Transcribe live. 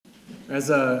As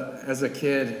a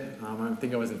kid, I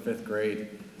think I was in fifth grade.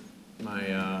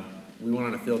 We went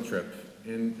on a field trip,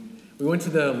 and we went to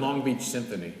the Long Beach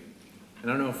Symphony.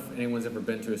 And I don't know if anyone's ever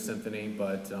been to a symphony,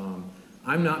 but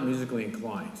I'm not musically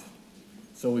inclined.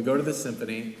 So we go to the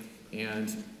symphony,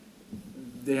 and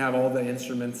they have all the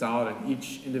instruments out, and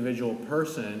each individual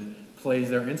person plays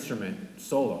their instrument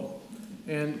solo.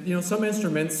 And some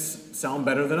instruments sound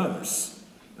better than others,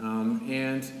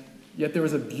 and yet there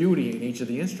was a beauty in each of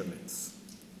the instruments.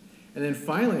 And then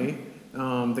finally,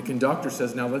 the conductor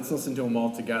says, "Now let's listen to them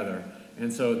all together."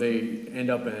 And so they end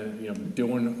up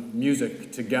doing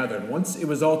music together. And once it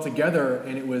was all together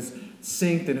and it was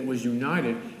synced and it was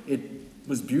united, it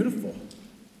was beautiful.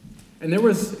 And there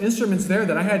was instruments there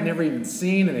that I had never even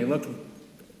seen, and they looked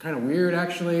kind of weird,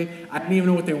 actually. I didn't even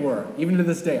know what they were. Even to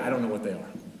this day, I don't know what they are.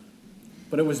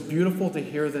 But it was beautiful to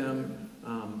hear them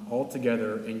all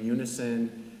together in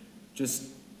unison, just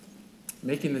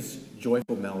making this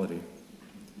joyful melody.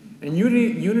 And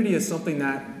unity is something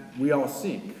that we all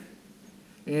seek.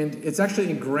 And it's actually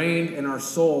ingrained in our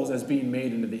souls as being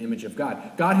made into the image of God.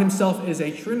 God himself is a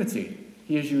Trinity.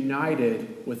 He is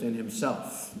united within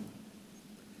himself.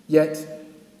 Yet,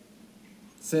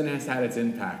 sin has had its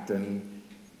impact, and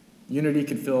unity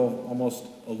can feel almost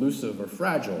elusive or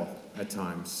fragile at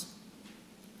times.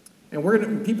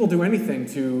 And people do anything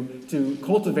to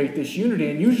cultivate this unity,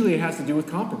 and usually it has to do with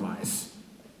compromise.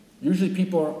 Usually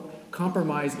people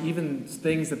compromise even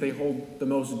things that they hold the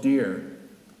most dear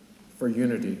for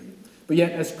unity. But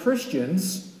yet, as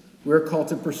Christians, we're called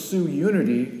to pursue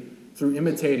unity through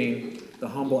imitating the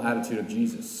humble attitude of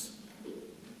Jesus.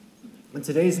 And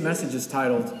today's message is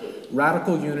titled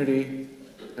Radical Unity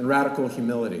and Radical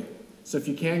Humility. So if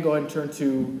you can, go ahead and turn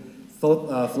to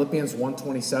Philippians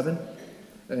 1:27.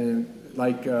 And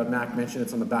like Mac mentioned,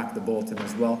 it's on the back of the bulletin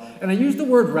as well. And I use the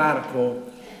word radical,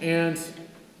 and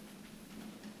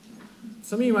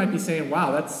some of you might be saying,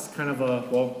 wow, that's kind of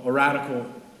a radical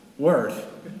word.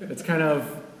 It's kind of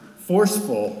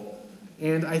forceful.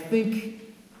 And I think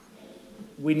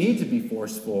we need to be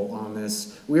forceful on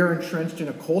this. We are entrenched in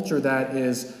a culture that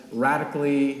is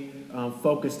radically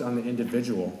focused on the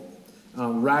individual,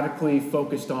 radically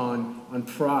focused on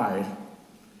pride,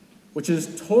 which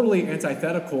is totally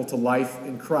antithetical to life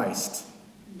in Christ.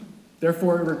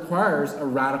 Therefore, it requires a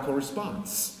radical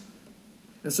response.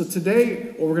 And so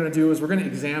today, what we're going to do is we're going to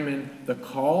examine the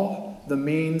call, the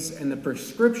means, and the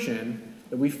prescription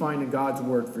that we find in God's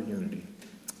word for unity.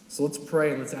 So let's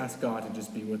pray and let's ask God to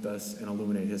just be with us and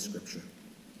illuminate his scripture.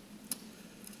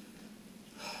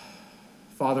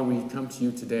 Father, we come to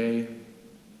you today,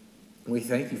 and we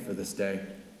thank you for this day.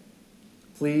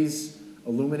 Please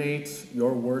illuminate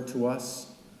your word to us.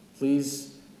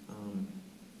 Please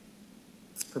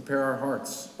prepare our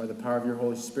hearts by the power of your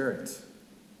Holy Spirit.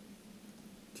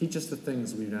 Teach us the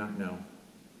things we do not know.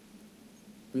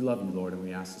 We love you, Lord, and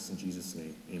we ask this in Jesus'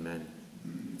 name. Amen.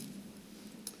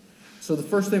 So the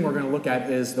first thing we're going to look at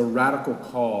is the radical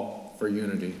call for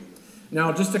unity.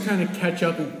 Now, just to kind of catch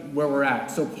up where we're at.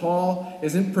 So Paul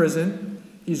is in prison.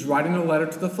 He's writing a letter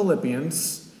to the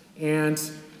Philippians, and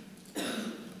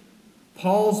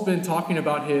Paul's been talking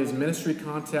about his ministry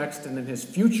context and then his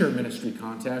future ministry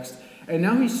context, and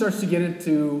now he starts to get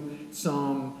into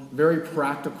some very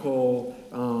practical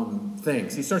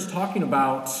things. He starts talking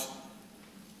about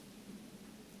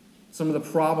some of the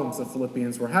problems the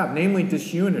Philippians were having, namely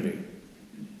disunity.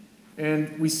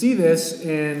 And we see this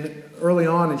early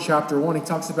on in chapter 1. He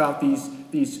talks about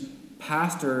these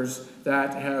pastors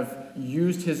that have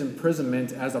used his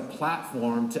imprisonment as a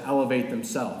platform to elevate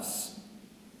themselves.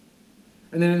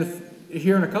 And then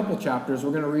here in a couple chapters,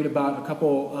 we're going to read about a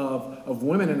couple of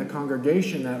women in the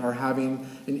congregation that are having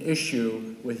an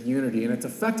issue with unity, and it's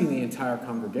affecting the entire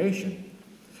congregation.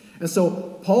 And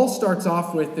so Paul starts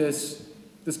off with this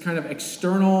kind of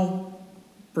external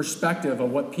perspective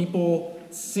of what people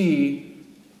see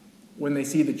when they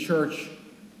see the church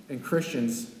and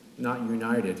Christians not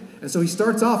united. And so he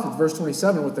starts off with verse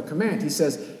 27 with the command. He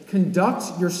says,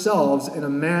 "Conduct yourselves in a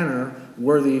manner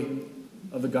worthy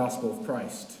of the gospel of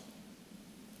Christ."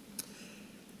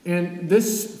 And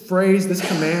this phrase, this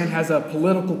command, has a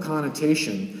political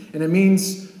connotation, and it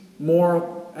means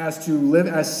more as to live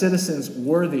as citizens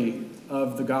worthy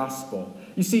of the gospel.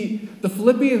 You see, the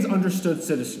Philippians understood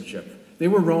citizenship. They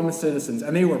were Roman citizens,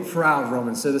 and they were proud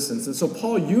Roman citizens. And so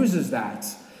Paul uses that,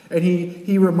 and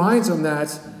he reminds them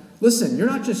that, listen, you're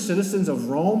not just citizens of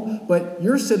Rome, but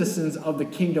you're citizens of the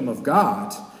kingdom of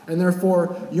God. And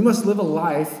therefore, you must live a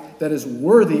life that is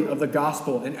worthy of the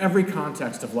gospel in every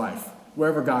context of life,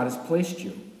 wherever God has placed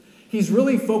you. He's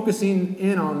really focusing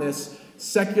in on this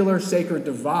secular, sacred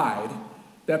divide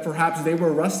that perhaps they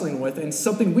were wrestling with and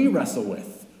something we wrestle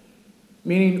with.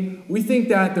 Meaning, we think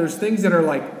that there's things that are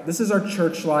like, this is our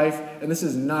church life, and this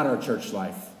is not our church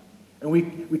life. And we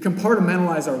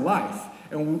compartmentalize our life.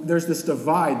 And there's this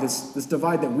divide, this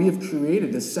divide that we have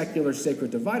created, this secular,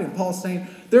 sacred divide. And Paul's saying,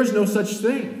 there's no such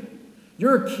thing.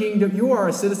 You're a kingdom, you are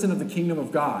a citizen of the kingdom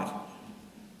of God.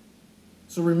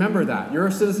 So remember that. You're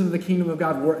a citizen of the kingdom of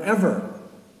God wherever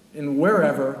and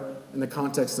wherever in the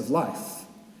context of life.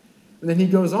 And then he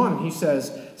goes on and he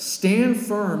says, stand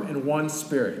firm in one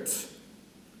spirit.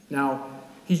 Now,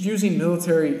 he's using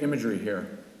military imagery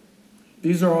here.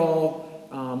 These are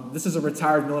all, this is a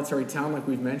retired military town like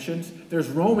we've mentioned. There's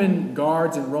Roman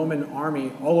guards and Roman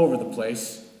army all over the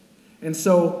place. And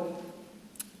so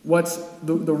what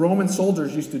the Roman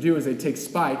soldiers used to do is they'd take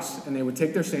spikes and they would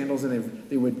take their sandals and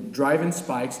they would drive in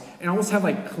spikes and almost have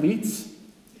like cleats.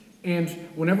 And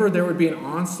whenever there would be an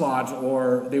onslaught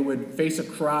or they would face a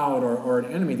crowd or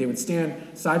an enemy, they would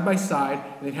stand side by side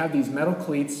and they'd have these metal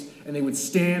cleats and they would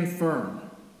stand firm.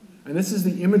 And this is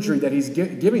the imagery that he's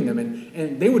giving them.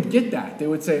 And they would get that. They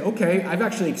would say, okay, I've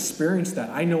actually experienced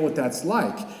that. I know what that's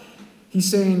like. He's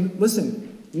saying,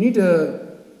 listen, you need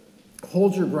to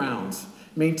hold your ground,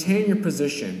 maintain your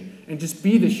position, and just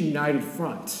be this united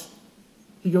front.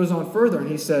 He goes on further and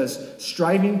he says,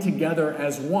 striving together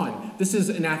as one. This is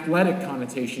an athletic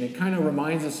connotation. It kind of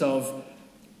reminds us of,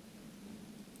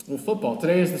 well, football.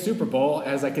 Today is the Super Bowl,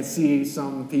 as I could see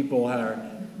some people are,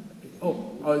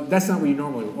 oh, that's not what you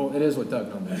normally, oh, it is what Doug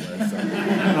normally wears. So.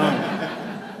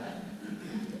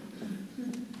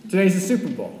 Today's the Super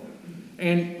Bowl.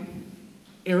 And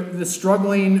the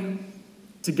struggling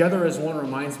together as one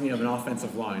reminds me of an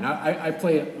offensive line. I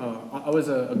was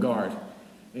a guard.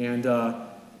 And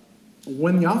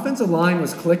when the offensive line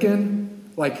was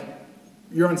clicking, like,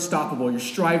 you're unstoppable. You're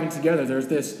striving together. There's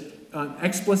this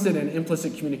explicit and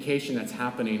implicit communication that's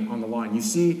happening on the line. You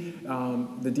see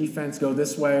the defense go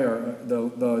this way, or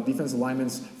the defensive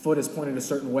lineman's foot is pointed a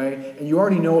certain way, and you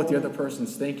already know what the other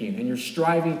person's thinking, and you're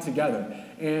striving together.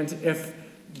 And if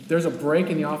there's a break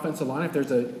in the offensive line,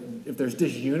 if there's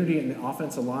disunity in the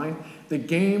offensive line, the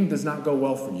game does not go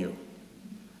well for you.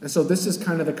 And so this is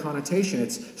kind of the connotation.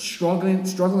 It's struggling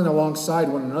alongside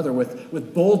one another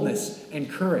with boldness and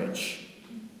courage.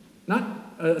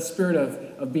 Not a spirit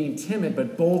of being timid,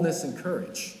 but boldness and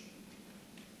courage.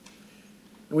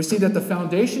 And we see that the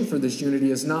foundation for this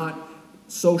unity is not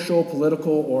social,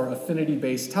 political, or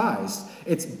affinity-based ties.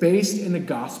 It's based in the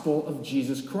gospel of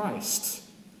Jesus Christ.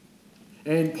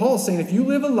 And Paul's saying, if you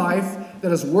live a life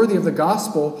that is worthy of the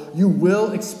gospel, you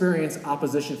will experience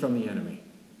opposition from the enemy.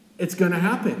 It's going to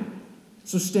happen.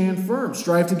 So stand firm.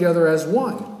 Strive together as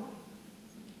one.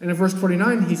 And in verse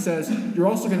 29, he says, you're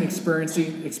also going to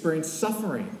experience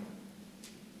suffering.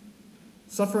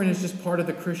 Suffering is just part of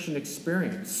the Christian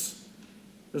experience.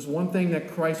 There's one thing that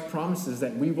Christ promises,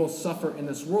 that we will suffer in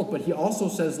this world. But he also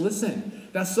says, listen,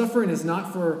 that suffering is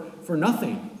not for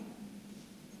nothing.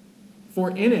 For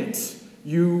in it,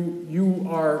 you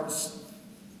are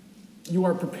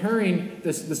preparing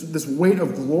this weight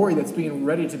of glory that's being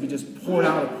ready to be just poured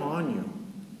out upon you.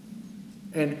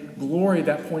 And glory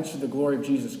that points to the glory of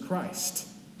Jesus Christ.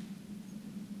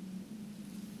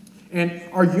 And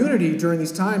our unity during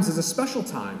these times is a special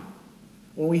time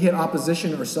when we hit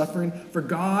opposition or suffering for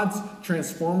God's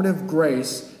transformative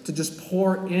grace to just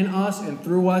pour in us and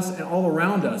through us and all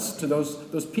around us to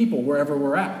those people wherever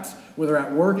we're at. Whether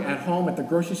at work, at home, at the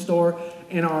grocery store,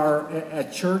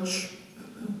 at church.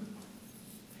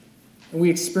 And we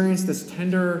experience this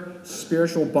tender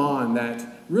spiritual bond that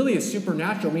really is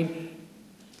supernatural. I mean,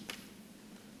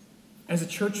 as a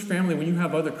church family, when you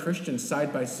have other Christians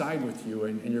side by side with you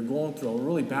and you're going through a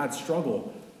really bad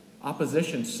struggle,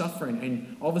 opposition, suffering,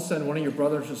 and all of a sudden one of your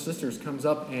brothers or sisters comes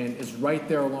up and is right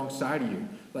there alongside of you.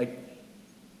 Like,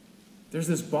 there's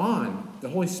this bond. The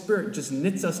Holy Spirit just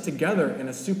knits us together in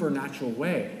a supernatural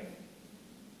way.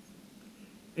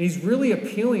 And he's really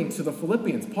appealing to the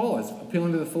Philippians. Paul is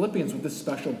appealing to the Philippians with this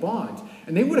special bond.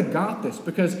 And they would have got this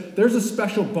because there's a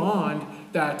special bond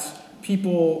that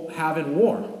people have in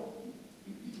war.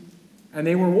 And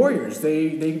they were warriors.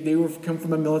 They were come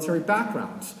from a military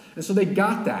background. And so they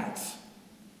got that.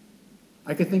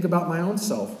 I could think about my own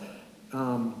self.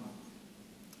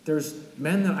 There's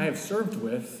men that I have served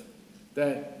with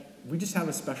that we just have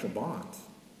a special bond.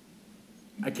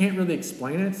 I can't really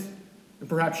explain it. And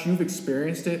perhaps you've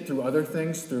experienced it through other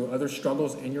things, through other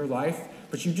struggles in your life.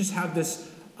 But you just have this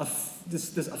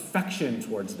affection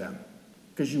towards them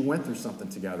because you went through something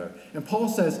together. And Paul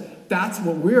says that's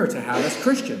what we are to have as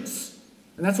Christians.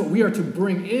 And that's what we are to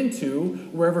bring into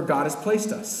wherever God has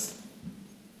placed us.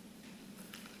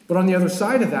 But on the other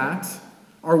side of that,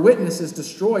 Our witness is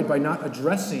destroyed by not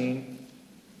addressing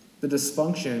the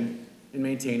dysfunction in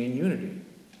maintaining unity.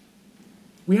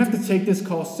 We have to take this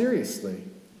call seriously.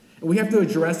 And we have to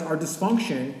address our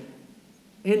dysfunction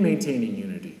in maintaining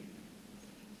unity.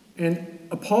 And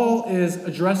Paul is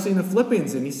addressing the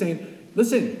Philippians, and he's saying,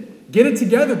 listen, get it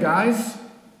together, guys.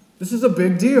 This is a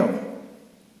big deal.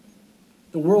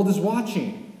 The world is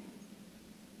watching.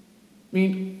 I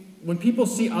mean, when people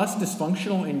see us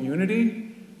dysfunctional in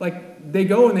unity, like they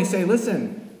go and they say,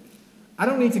 listen, I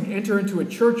don't need to enter into a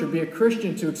church or be a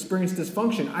Christian to experience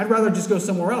dysfunction. I'd rather just go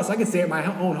somewhere else. I can stay at my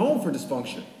own home for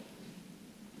dysfunction.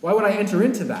 Why would I enter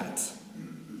into that?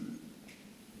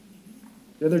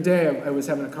 The other day, I was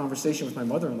having a conversation with my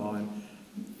mother-in-law, and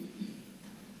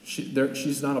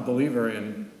she's not a believer,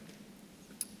 and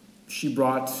she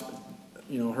brought,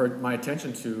 my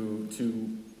attention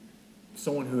to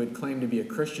someone who had claimed to be a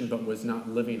Christian but was not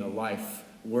living a life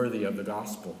worthy of the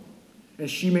gospel. And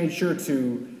she made sure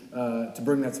to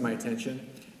bring that to my attention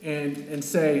and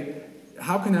say,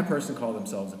 how can that person call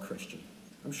themselves a Christian?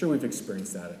 I'm sure we've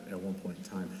experienced that at one point in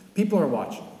time. People are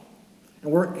watching.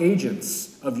 And we're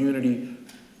agents of unity.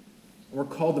 We're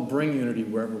called to bring unity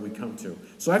wherever we come to.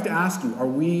 So I have to ask you, are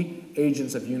we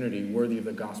agents of unity worthy of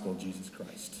the gospel of Jesus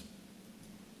Christ?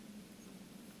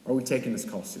 Are we taking this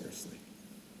call seriously?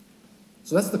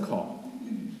 So that's the call.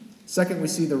 Second, we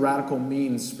see the radical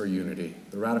means for unity.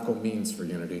 The radical means for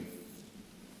unity.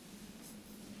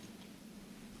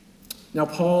 Now,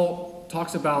 Paul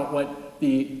talks about what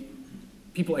the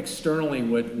people externally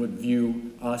would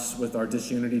view us with our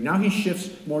disunity. Now he shifts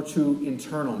more to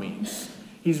internal means.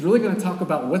 He's really going to talk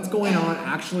about what's going on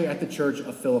actually at the church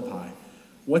of Philippi.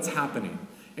 What's happening?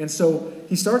 And so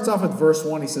he starts off with verse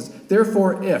 1. He says,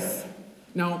 therefore if.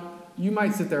 Now, you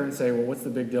might sit there and say, well, what's the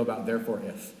big deal about therefore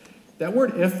if? That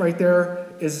word if right there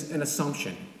is an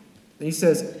assumption. And he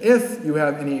says, if you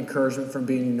have any encouragement from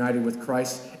being united with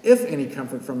Christ, if any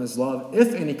comfort from his love,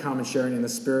 if any common sharing in the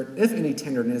Spirit, if any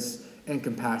tenderness and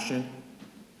compassion.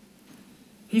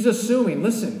 He's assuming,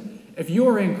 listen, if you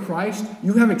are in Christ,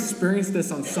 you have experienced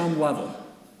this on some level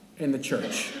in the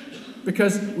church.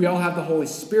 Because we all have the Holy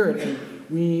Spirit, and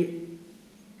we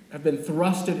have been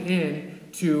thrusted in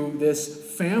to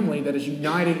this family that is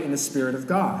united in the Spirit of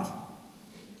God.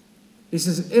 He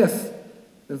says, if,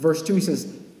 in verse 2, he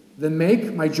says, then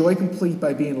make my joy complete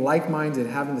by being like-minded,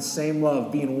 having the same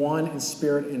love, being one in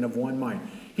spirit and of one mind.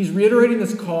 He's reiterating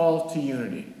this call to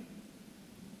unity.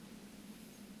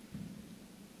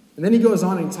 And then he goes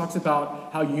on and he talks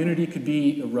about how unity could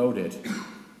be eroded.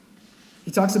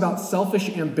 He talks about selfish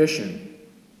ambition.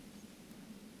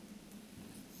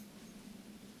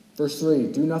 Verse 3,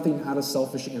 do nothing out of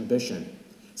selfish ambition.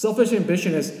 Selfish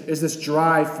ambition is this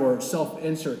drive for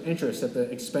self-interest at the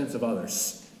expense of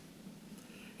others.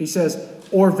 He says,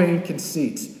 or vain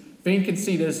conceit. Vain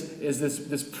conceit is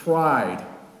this pride.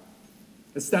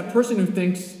 It's that person who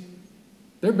thinks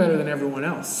they're better than everyone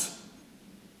else.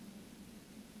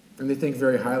 And they think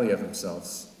very highly of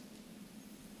themselves.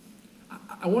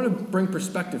 I want to bring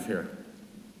perspective here.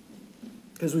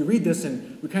 Because we read this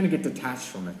and we kind of get detached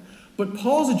from it. But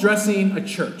Paul's addressing a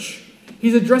church.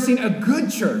 He's addressing a good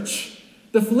church.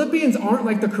 The Philippians aren't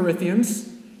like the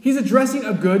Corinthians. He's addressing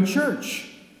a good church.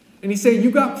 And he's saying, you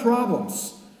got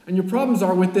problems. And your problems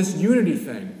are with this unity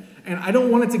thing. And I don't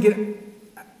want it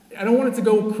to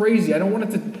go crazy. I don't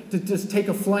want it to just take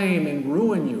a flame and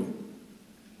ruin you.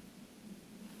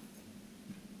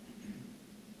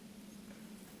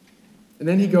 And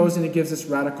then he goes and he gives this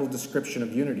radical description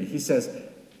of unity. He says,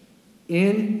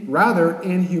 in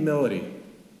humility.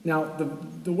 Now,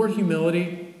 the word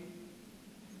humility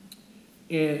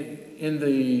in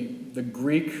the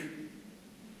Greek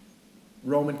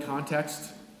Roman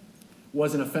context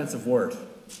was an offensive word.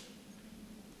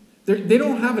 They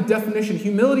don't have a definition.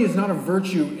 Humility is not a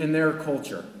virtue in their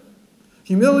culture.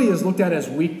 Humility is looked at as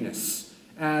weakness,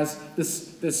 as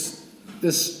this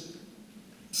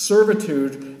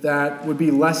servitude that would be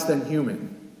less than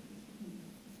human.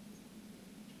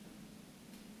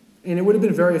 And it would have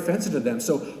been very offensive to them.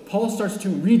 So Paul starts to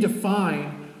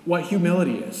redefine what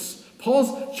humility is.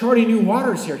 Paul's charting new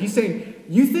waters here. He's saying,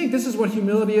 you think this is what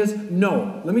humility is?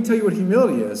 No. Let me tell you what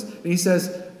humility is. And he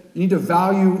says, you need to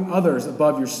value others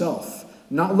above yourself,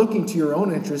 not looking to your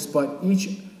own interests, but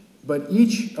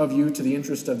each of you to the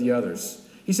interest of the others.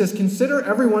 He says, consider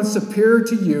everyone superior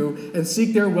to you and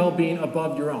seek their well-being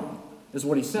above your own, is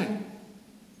what he's saying.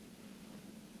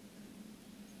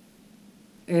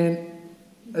 And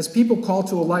as people call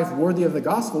to a life worthy of the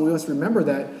gospel, we must remember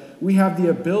that we have the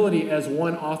ability, as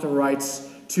one author writes,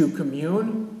 to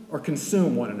commune or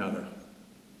consume one another.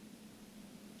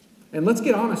 And let's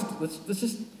get honest. Let's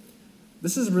just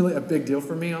This is really a big deal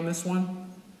for me on this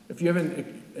one. If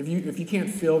you can't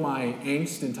feel my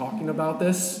angst in talking about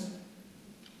this,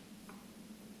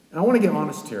 and I want to get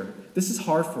honest here, this is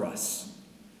hard for us.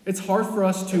 It's hard for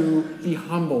us to be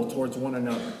humble towards one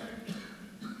another.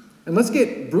 And let's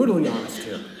get brutally honest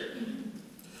here.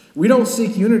 We don't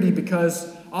seek unity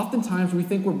because oftentimes we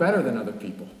think we're better than other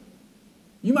people.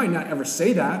 You might not ever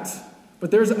say that,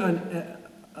 but there's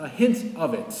a hint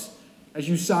of it as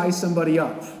you size somebody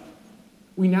up.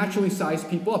 We naturally size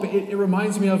people up. It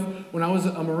reminds me of when I was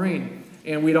a Marine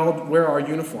and we'd all wear our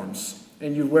uniforms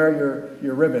and you'd wear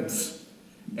your ribbons.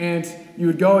 And you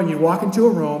would go and you'd walk into a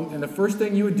room and the first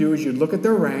thing you would do is you'd look at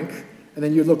their rank and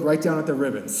then you'd look right down at their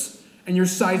ribbons. And you're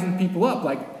sizing people up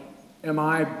like, am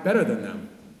I better than them?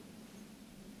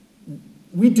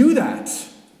 We do that.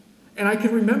 And I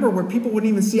can remember where people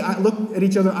wouldn't even look at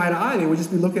each other eye to eye. They would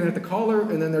just be looking at the collar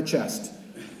and then their chest.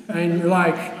 And you're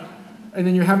like, and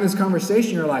then you're having this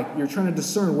conversation, you're trying to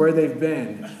discern where they've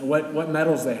been and what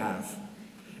medals they have.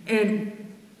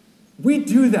 And we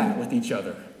do that with each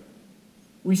other.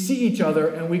 We see each other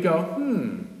and we go,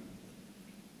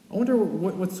 I wonder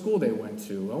what school they went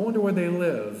to. I wonder where they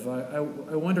live.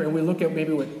 I wonder, and we look at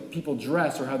maybe what people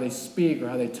dress or how they speak or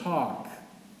how they talk.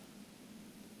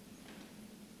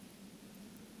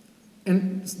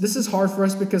 And this is hard for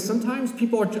us because sometimes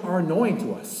people are annoying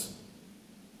to us.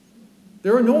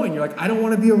 They're annoying. You're like, I don't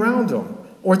want to be around them.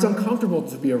 Or it's uncomfortable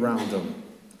to be around them.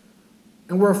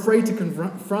 And we're afraid to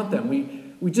confront them.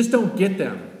 We just don't get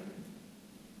them.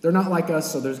 They're not like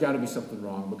us, so there's got to be something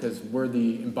wrong because we're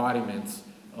the embodiment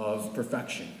of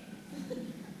perfection.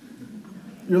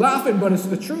 You're laughing, but it's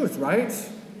the truth, right?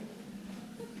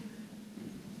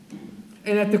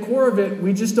 And at the core of it,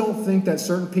 we just don't think that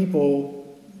certain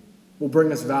people will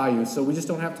bring us value, so we just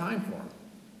don't have time for them.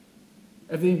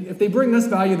 If they bring us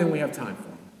value, then we have time for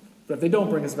them. But if they don't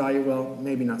bring us value, well,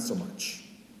 maybe not so much.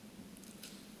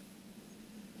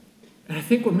 And I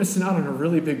think we're missing out on a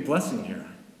really big blessing here.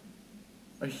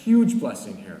 A huge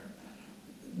blessing here.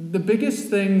 The biggest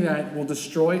thing that will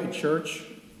destroy a church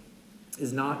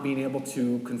is not being able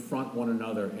to confront one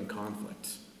another in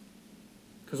conflict.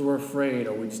 Because we're afraid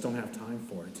or we just don't have time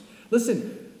for it.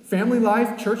 Listen, family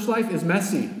life, church life is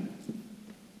messy.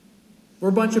 We're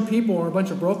a bunch of people, we're a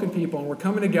bunch of broken people, and we're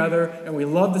coming together and we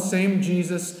love the same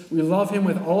Jesus. We love him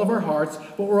with all of our hearts,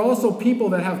 but we're also people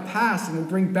that have past and we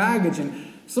bring baggage,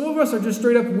 and some of us are just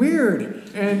straight up weird,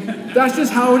 and that's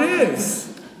just how it is.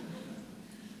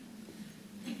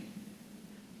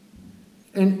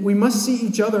 And we must see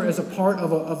each other as a part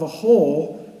of a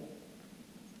whole,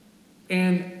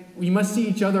 and we must see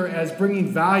each other as bringing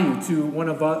value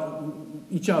to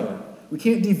each other. We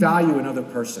can't devalue another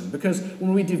person, because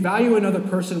when we devalue another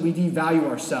person, we devalue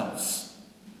ourselves.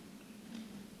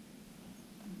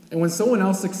 And when someone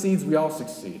else succeeds, we all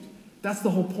succeed. That's the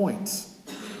whole point.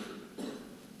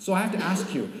 So I have to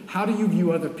ask you, how do you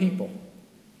view other people?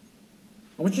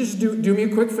 I want you to just do me a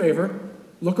quick favor.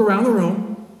 Look around the room.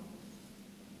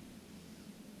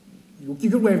 You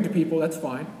could wave to people, that's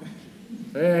fine.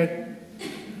 Hey.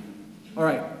 All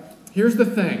right, here's the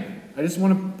thing. I just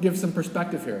want to give some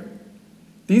perspective here.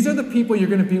 These are the people you're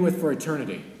going to be with for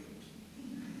eternity.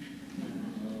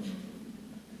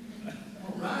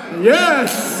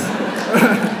 Yes!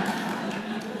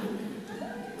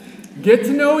 Get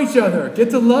to know each other.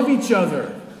 Get to love each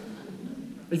other.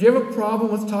 If you have a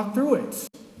problem, let's talk through it.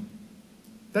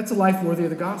 That's a life worthy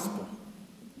of the gospel.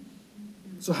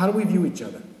 So how do we view each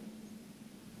other?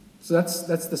 So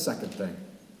that's the second thing.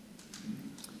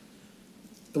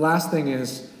 The last thing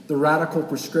is the radical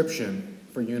prescription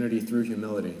for unity through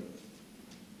humility.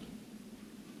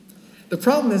 The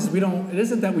problem is it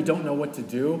isn't that we don't know what to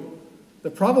do.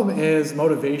 The problem is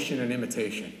motivation and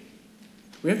imitation.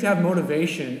 We have to have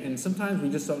motivation, and sometimes we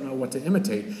just don't know what to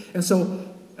imitate. And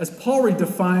so, as Paul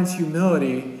redefines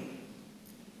humility,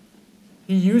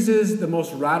 he uses the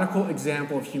most radical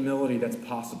example of humility that's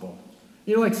possible.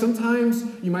 You know, like sometimes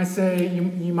you might say,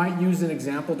 you might use an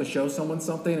example to show someone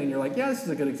something, and you're like, yeah, this is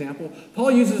a good example.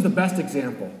 Paul uses the best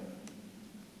example.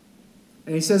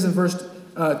 And he says in verse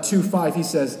 2:5, he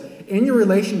says, in your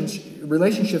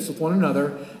relationships with one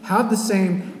another, have the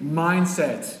same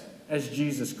mindset as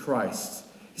Jesus Christ.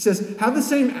 He says, have the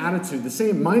same attitude, the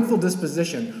same mindful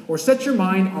disposition, or set your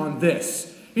mind on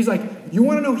this. He's like, you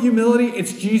want to know humility?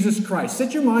 It's Jesus Christ.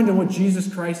 Set your mind on what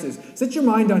Jesus Christ is. Set your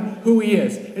mind on who he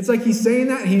is. It's like he's saying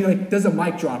that, and he does a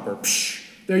mic dropper. Psh,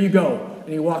 there you go.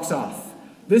 And he walks off.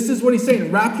 This is what he's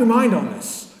saying. Wrap your mind on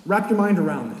this. Wrap your mind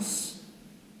around this.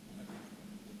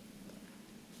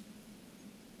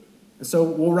 And so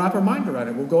we'll wrap our mind around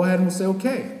it. We'll go ahead and we'll say,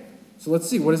 okay. So let's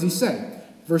see. What does he say?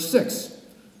 Verse 6.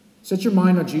 Set your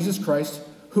mind on Jesus Christ,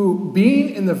 who, being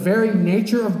in the very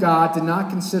nature of God, did not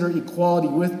consider equality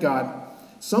with God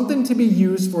something to be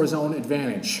used for his own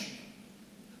advantage.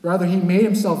 Rather, he made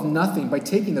himself nothing by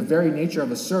taking the very nature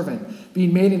of a servant,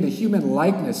 being made into human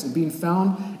likeness and being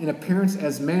found in appearance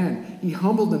as man. He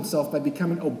humbled himself by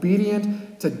becoming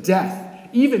obedient to death,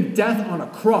 even death on a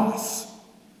cross.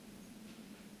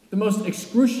 The most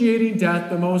excruciating death,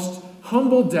 the most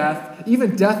humble death,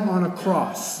 even death on a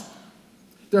cross.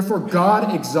 Therefore,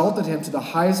 God exalted him to the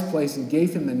highest place and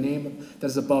gave him the name that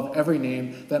is above every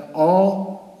name, that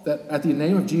at the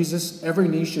name of Jesus every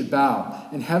knee should bow,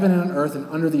 in heaven and on earth and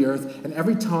under the earth, and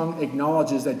every tongue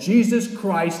acknowledges that Jesus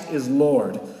Christ is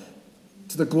Lord,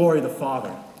 to the glory of the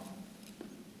Father.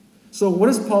 So what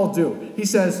does Paul do? He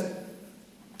says,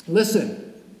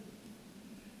 listen,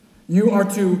 you are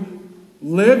to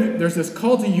live, there's this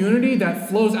call to unity that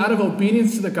flows out of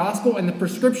obedience to the gospel, and the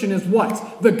prescription is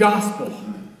what? The gospel.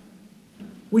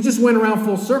 We just went around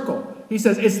full circle. He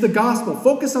says it's the gospel.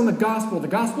 Focus on the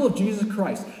gospel of Jesus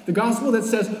Christ. The gospel that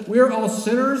says we are all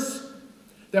sinners,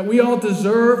 that we all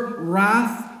deserve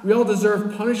wrath, we all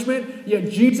deserve punishment, yet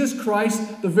Jesus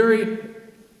Christ, the very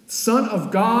Son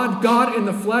of God, God in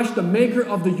the flesh, the maker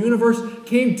of the universe,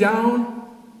 came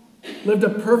down, lived a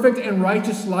perfect and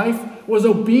righteous life, was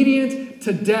obedient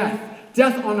to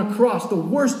death on a cross, the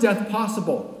worst death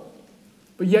possible.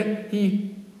 But yet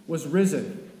he was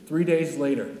risen 3 days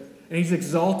later. And he's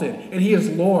exalted, and he is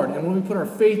Lord. And when we put our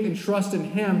faith and trust in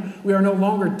him, we are no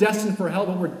longer destined for hell,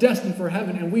 but we're destined for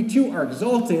heaven. And we too are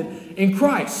exalted in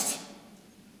Christ.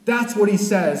 That's what he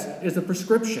says is the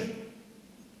prescription.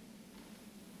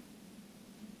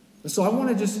 And so I want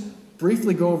to just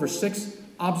briefly go over 6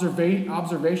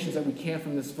 observations that we can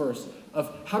from this verse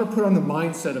of how to put on the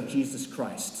mindset of Jesus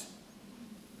Christ.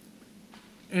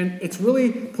 And it's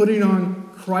really putting on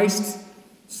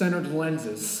Christ-centered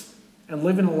lenses and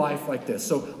living a life like this.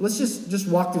 So let's just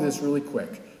walk through this really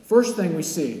quick. First thing we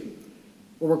see,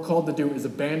 what we're called to do is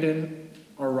abandon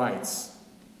our rights.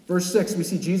 Verse 6, we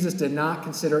see Jesus did not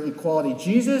consider equality.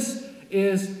 Jesus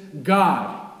is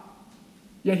God,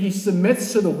 yet he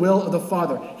submits to the will of the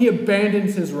Father. He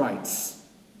abandons his rights.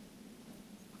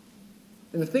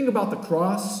 And the thing about the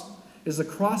cross is the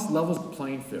cross levels the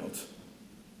playing field.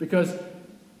 Because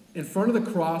in front of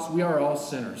the cross, we are all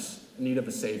sinners in need of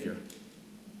a Savior.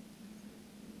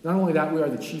 Not only that, we are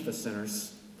the chiefest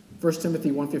sinners. 1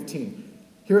 Timothy 1:15.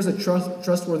 Here's a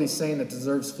trustworthy saying that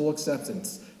deserves full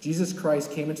acceptance. Jesus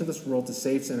Christ came into this world to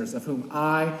save sinners, of whom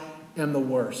I am the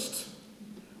worst.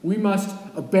 We must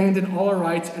abandon all our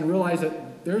rights and realize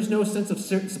that there's no sense of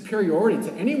superiority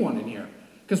to anyone in here,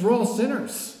 because we're all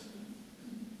sinners.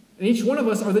 And each one of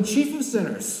us are the chief of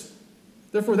sinners.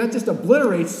 Therefore, that just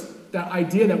obliterates that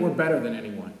idea that we're better than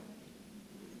anyone.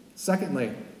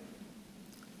 Secondly,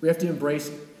 we have to embrace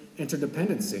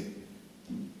interdependency.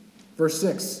 Verse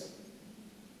 6,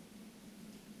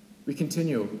 we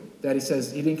continue that he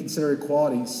says he didn't consider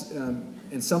equality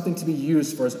and something to be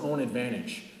used for his own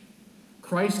advantage.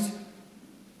 Christ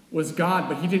was God,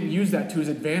 but he didn't use that to his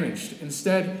advantage.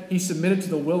 Instead, he submitted to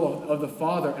the will of the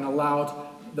Father and allowed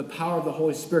the power of the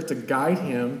Holy Spirit to guide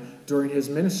him during his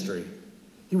ministry.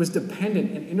 He was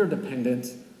dependent and interdependent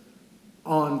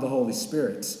on the Holy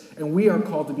Spirit. And we are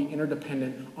called to be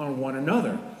interdependent on one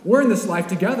another. We're in this life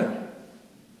together.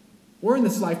 We're in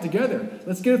this life together.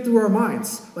 Let's get it through our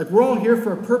minds. Like, we're all here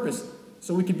for a purpose,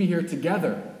 so we could be here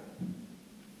together.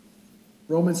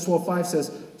 Romans 12:5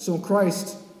 says, so in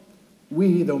Christ,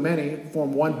 we, though many,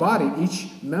 form one body. Each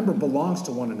member belongs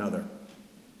to one another.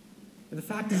 And the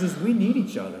fact is we need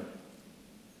each other.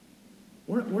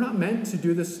 We're not meant to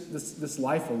do this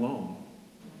life alone.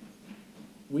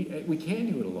 We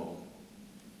can't do it alone.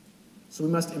 So we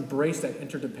must embrace that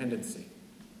interdependency.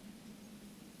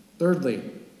 Thirdly,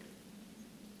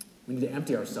 we need to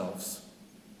empty ourselves.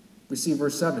 We see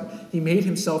verse 7. He made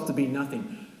himself to be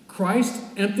nothing. Christ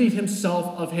emptied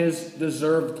himself of his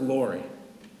deserved glory.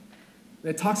 And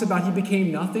it talks about he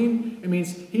became nothing. It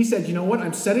means he said, you know what?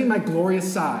 I'm setting my glory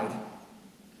aside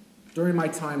during my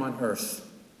time on earth.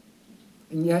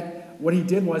 And yet, what he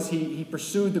did was he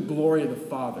pursued the glory of the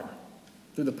Father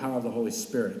through the power of the Holy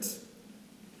Spirit.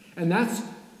 And that's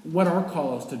what our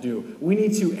call is to do. We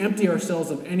need to empty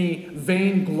ourselves of any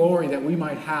vain glory that we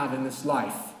might have in this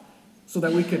life so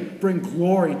that we could bring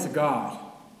glory to God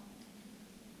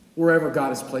wherever God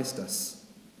has placed us.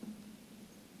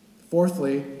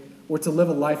 Fourthly, we're to live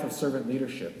a life of servant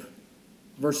leadership.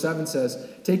 Verse 7 says,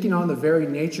 taking on the very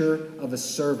nature of a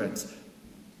servant.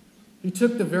 He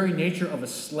took the very nature of a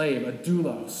slave, a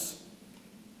doulos.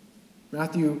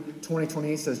 Matthew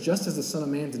 20:28 says, just as the Son of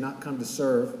Man did not come to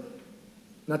serve,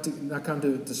 not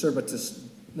to serve, but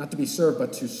not to be served,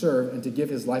 but to serve, and to give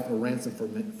his life a ransom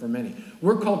for many.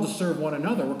 We're called to serve one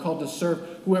another. We're called to serve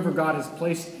whoever God has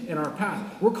placed in our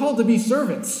path. We're called to be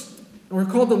servants, and we're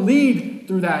called to lead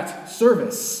through that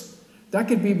service. That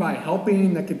could be by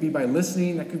helping, that could be by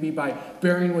listening, that could be by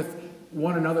bearing with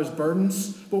one another's burdens.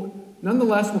 But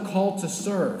nonetheless, we're called to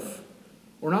serve.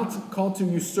 We're not called to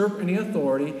usurp any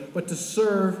authority, but to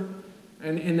serve,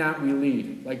 and in that we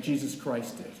lead, like Jesus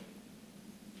Christ did.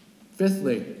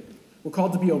 Fifthly, we're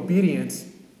called to be obedient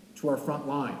to our front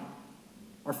line.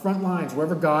 Our front lines,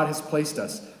 wherever God has placed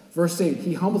us. Verse 8,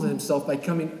 he humbled himself by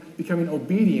becoming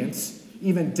obedient,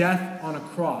 even death on a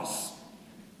cross.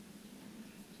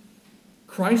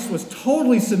 Christ was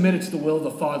totally submitted to the will of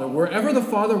the Father. Wherever the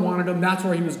Father wanted him, that's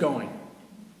where he was going.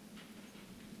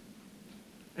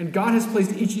 And God has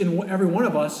placed each and every one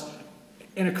of us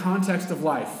in a context of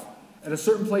life, at a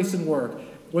certain place in work,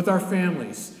 with our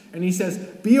families. And he says,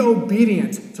 be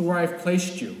obedient to where I've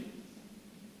placed you,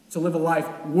 to live a life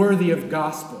worthy of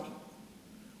gospel.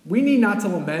 We need not to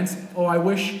lament, oh, I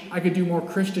wish I could do more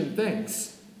Christian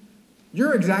things.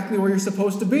 You're exactly where you're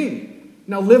supposed to be.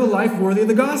 Now live a life worthy of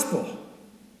the gospel.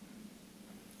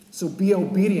 So be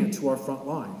obedient to our front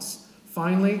lines.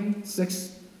 Finally,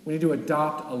 6, we need to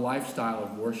adopt a lifestyle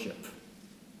of worship.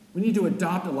 We need to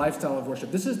adopt a lifestyle of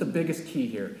worship. This is the biggest key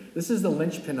here. This is the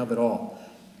linchpin of it all.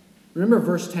 Remember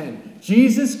verse 10.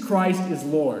 Jesus Christ is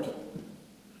Lord.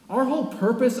 Our whole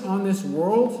purpose in this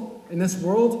world,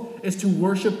 is to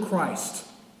worship Christ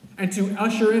and to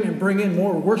usher in and bring in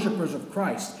more worshipers of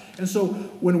Christ. And so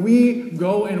when we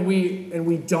go and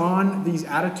we don these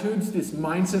attitudes, this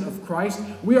mindset of Christ,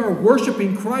 we are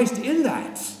worshiping Christ in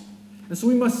that. And so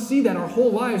we must see that our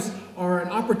whole lives are an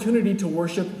opportunity to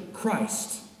worship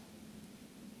Christ.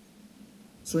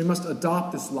 So we must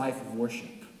adopt this life of worship.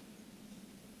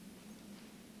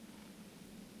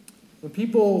 When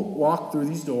people walk through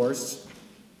these doors,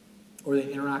 or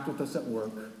they interact with us at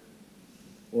work,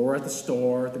 or at the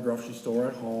store, at the grocery store,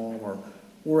 at home, or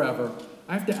wherever,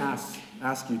 I have to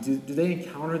ask you, do they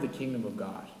encounter the kingdom of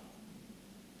God?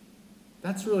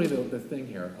 That's really the thing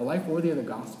here. A life worthy of the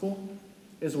gospel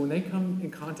is when they come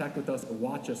in contact with us or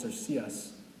watch us or see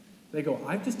us, they go,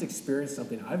 I've just experienced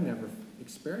something I've never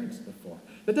experienced before.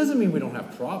 That doesn't mean we don't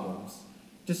have problems.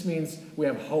 It just means we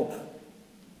have hope.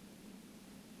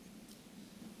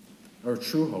 Or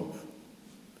true hope.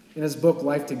 In his book,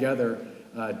 Life Together,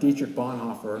 Dietrich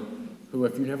Bonhoeffer, who,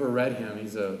 if you've never read him,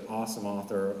 he's an awesome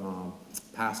author,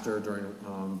 pastor during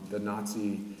the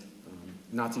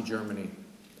Nazi Germany.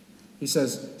 He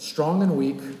says, strong and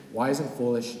weak, wise and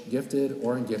foolish, gifted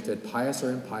or ungifted, pious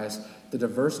or impious, the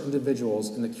diverse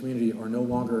individuals in the community are no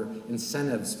longer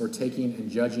incentives for taking and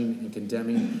judging and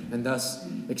condemning, and thus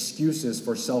excuses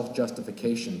for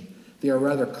self-justification. They are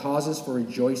rather causes for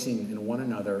rejoicing in one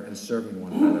another and serving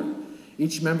one another.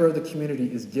 Each member of the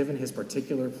community is given his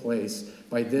particular place.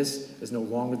 By this is no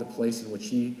longer the place in which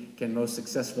he can most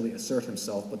successfully assert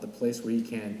himself, but the place where he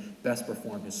can best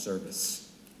perform his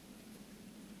service.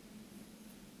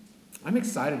 I'm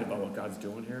excited about what God's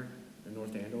doing here in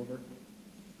North Andover.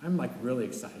 I'm really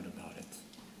excited about it.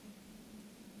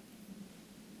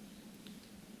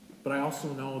 But I also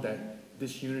know that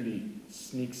this unity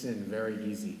sneaks in very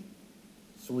easy.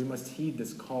 So we must heed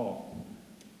this call.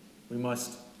 We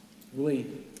must really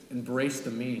embrace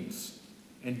the means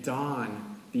and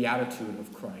don the attitude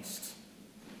of Christ.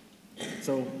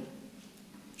 So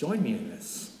join me in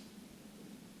this.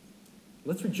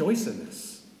 Let's rejoice in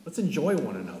this. Let's enjoy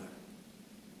one another.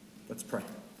 Let's pray.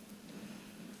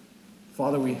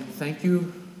 Father, we thank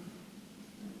you.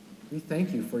 We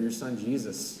thank you for your Son,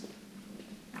 Jesus.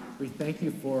 We thank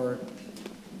you for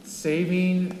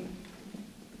saving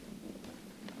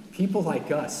people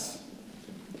like us,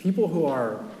 people who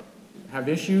have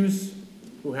issues,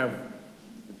 who have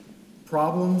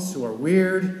problems, who are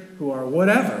weird, who are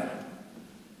whatever.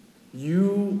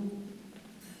 You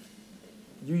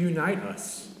unite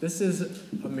us. This is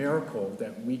a miracle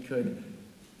that we could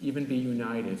even be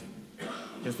united,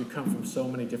 because we come from so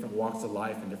many different walks of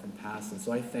life and different paths. And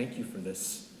so I thank you for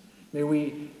this. May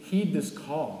we heed this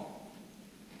call.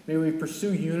 May we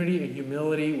pursue unity and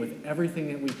humility with everything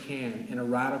that we can in a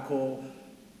radical,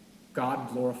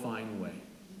 God-glorifying way.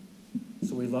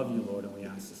 So we love you, Lord, and we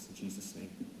ask this in Jesus' name.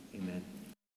 Amen.